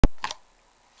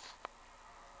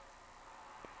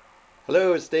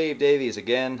Hello, it's Dave Davies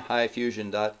again,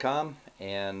 highfusion.com,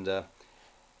 and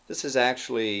this is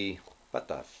actually about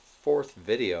the fourth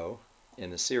video in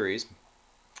the series,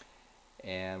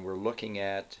 and we're looking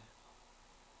at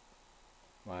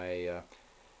my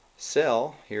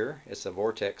cell here. It's a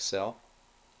Vortex cell,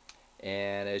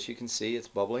 and as you can see, it's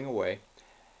bubbling away.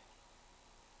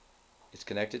 It's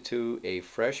connected to a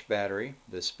fresh battery.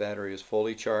 This battery is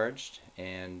fully charged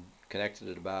and connected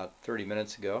it about 30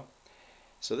 minutes ago.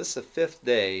 So this is the fifth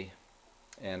day,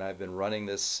 and I've been running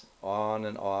this on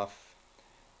and off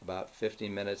about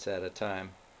 15 minutes at a time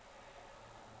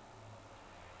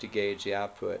to gauge the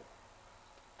output.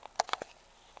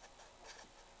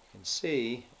 You can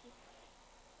see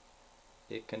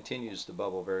it continues to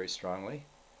bubble very strongly.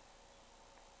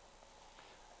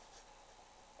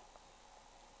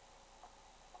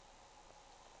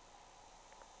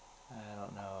 I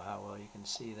don't know how well you can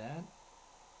see that.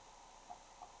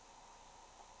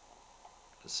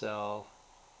 The cell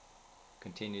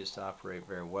continues to operate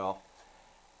very well,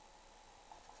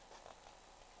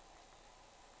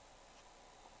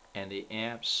 and the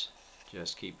amps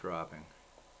just keep dropping.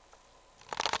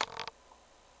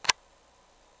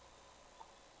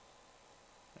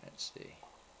 Let's see.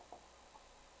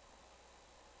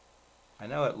 I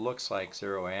know it looks like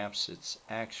 0 amps. It's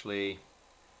actually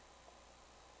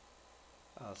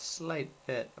a slight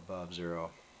bit above 0.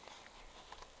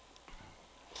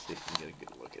 See if we can get a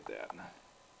good look at that.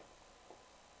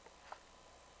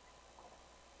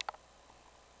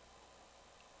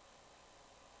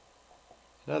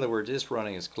 In other words, it's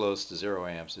running as close to 0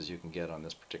 amps as you can get on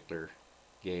this particular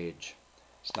gauge.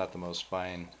 It's not the most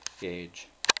fine gauge.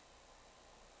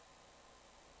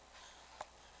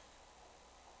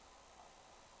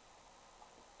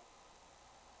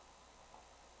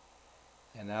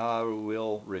 And now I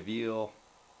will reveal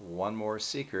one more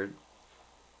secret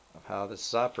of how this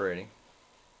is operating.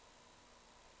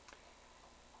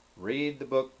 Read the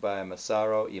book by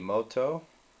Masaru Emoto,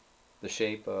 The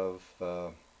Shape of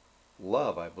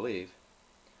Love, I believe.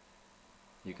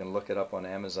 You can look it up on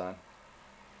Amazon.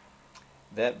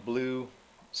 That blue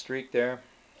streak there,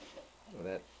 or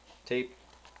that tape,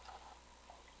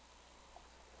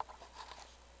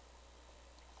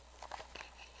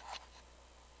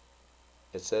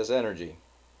 it says energy.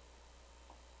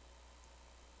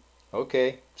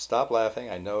 Okay, stop laughing.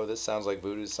 I know this sounds like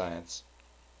voodoo science,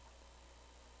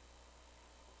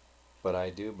 but I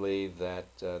do believe that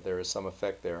there is some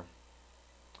effect there.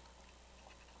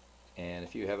 And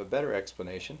if you have a better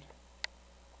explanation,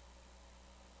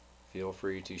 feel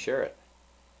free to share it.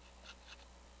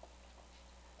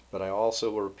 But I also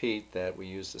will repeat that we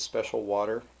use a special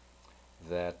water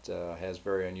that has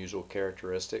very unusual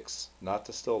characteristics, not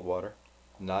distilled water,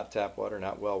 not tap water,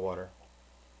 not well water.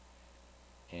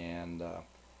 And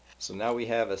so now we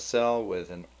have a cell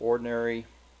with an ordinary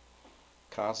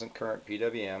constant current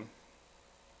PWM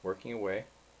working away,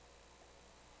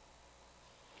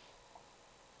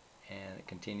 and it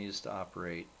continues to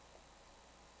operate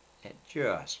at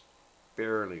just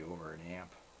barely over an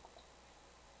amp.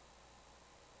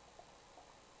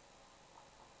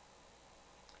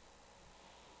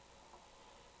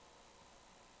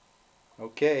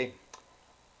 Okay,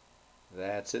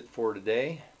 that's it for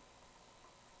today.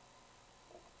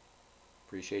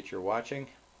 Appreciate your watching,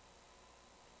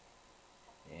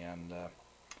 and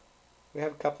we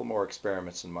have a couple more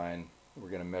experiments in mind. We're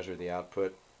going to measure the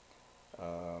output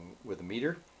with a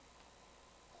meter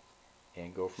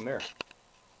and go from there.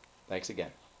 Thanks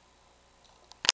again.